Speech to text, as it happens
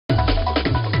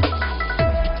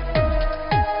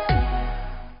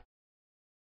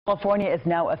California is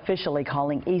now officially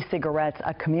calling e-cigarettes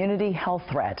a community health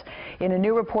threat. In a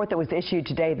new report that was issued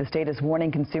today, the state is warning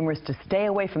consumers to stay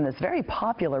away from this very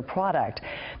popular product.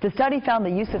 The study found the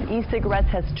use of e-cigarettes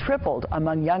has tripled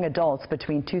among young adults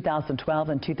between 2012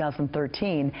 and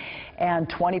 2013, and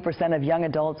 20% of young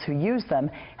adults who use them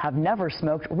have never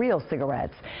smoked real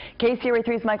cigarettes. KCRA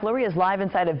 3's Mike Lurie is live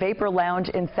inside a vapor lounge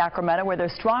in Sacramento, where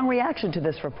there's strong reaction to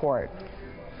this report.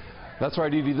 That's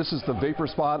right, Edie. This is the vapor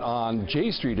spot on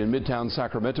J Street in Midtown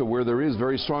Sacramento, where there is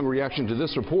very strong reaction to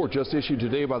this report just issued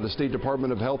today by the State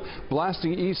Department of Health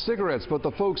blasting e-cigarettes. But the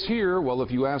folks here, well,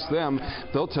 if you ask them,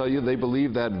 they'll tell you they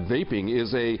believe that vaping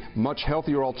is a much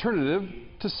healthier alternative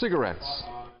to cigarettes.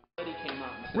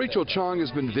 Rachel Chong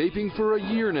has been vaping for a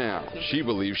year now. She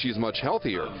believes she's much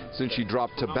healthier since she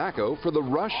dropped tobacco for the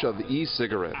rush of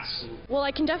e-cigarettes. Well,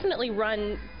 I can definitely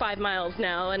run 5 miles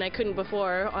now, and I couldn't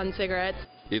before on cigarettes.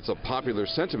 It's a popular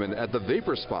sentiment at the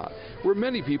vapor spot, where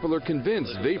many people are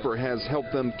convinced vapor has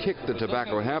helped them kick the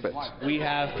tobacco habit. We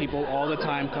have people all the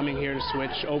time coming here to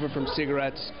switch over from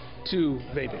cigarettes to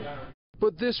vaping.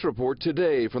 But this report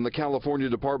today from the California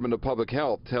Department of Public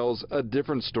Health tells a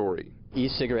different story.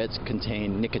 E-cigarettes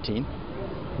contain nicotine.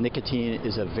 Nicotine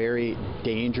is a very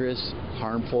dangerous,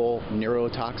 harmful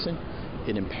neurotoxin.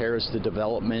 It impairs the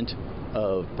development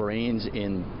of brains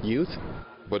in youth.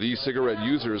 But e-cigarette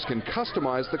users can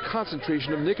customize the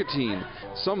concentration of nicotine.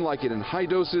 Some like it in high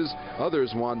doses,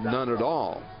 others want none at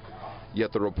all.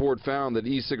 Yet the report found that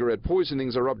e-cigarette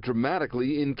poisonings are up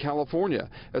dramatically in California,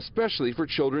 especially for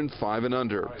children 5 and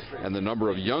under. And the number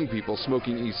of young people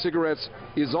smoking e-cigarettes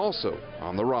is also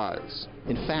on the rise.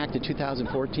 In fact, in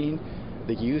 2014,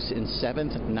 the use in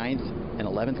 7th, 9th, and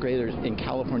 11th graders in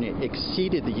California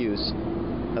exceeded the use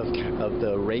of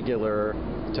the regular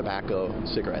tobacco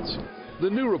cigarettes. The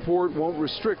new report won't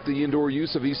restrict the indoor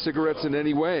use of e-cigarettes in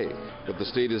any way, but the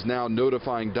state is now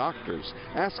notifying doctors,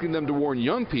 asking them to warn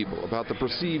young people about the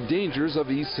perceived dangers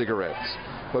of e-cigarettes.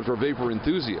 But for vapor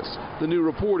enthusiasts, the new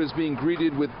report is being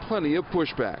greeted with plenty of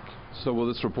pushback. So will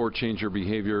this report change your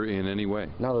behavior in any way?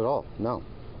 Not at all, no.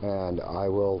 And I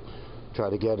will try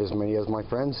to get as many of my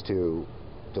friends to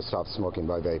stop smoking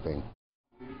by vaping.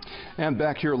 And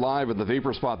back here live at the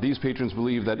vapor spot, these patrons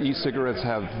believe that e-cigarettes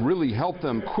have really helped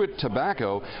them quit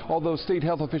tobacco, although state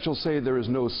health officials say there is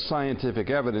no scientific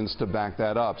evidence to back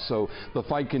that up. So the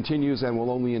fight continues and will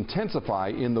only intensify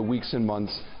in the weeks and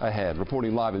months ahead.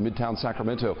 Reporting live in Midtown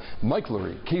Sacramento, Mike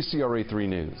Lurie, KCRA 3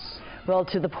 News. Well,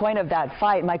 to the point of that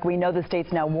fight, Mike, we know the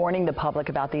state's now warning the public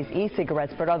about these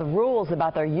e-cigarettes, but are the rules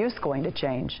about their use going to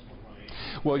change?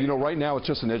 Well, you know, right now it's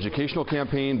just an educational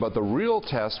campaign, but the real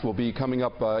test will be coming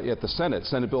up at the Senate.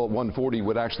 Senate Bill 140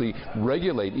 would actually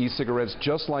regulate e-cigarettes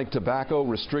just like tobacco,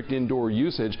 restrict indoor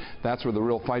usage. That's where the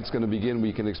real fight's going to begin.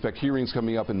 We can expect hearings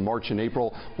coming up in March and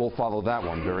April. We'll follow that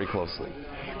one very closely.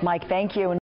 Mike, thank you.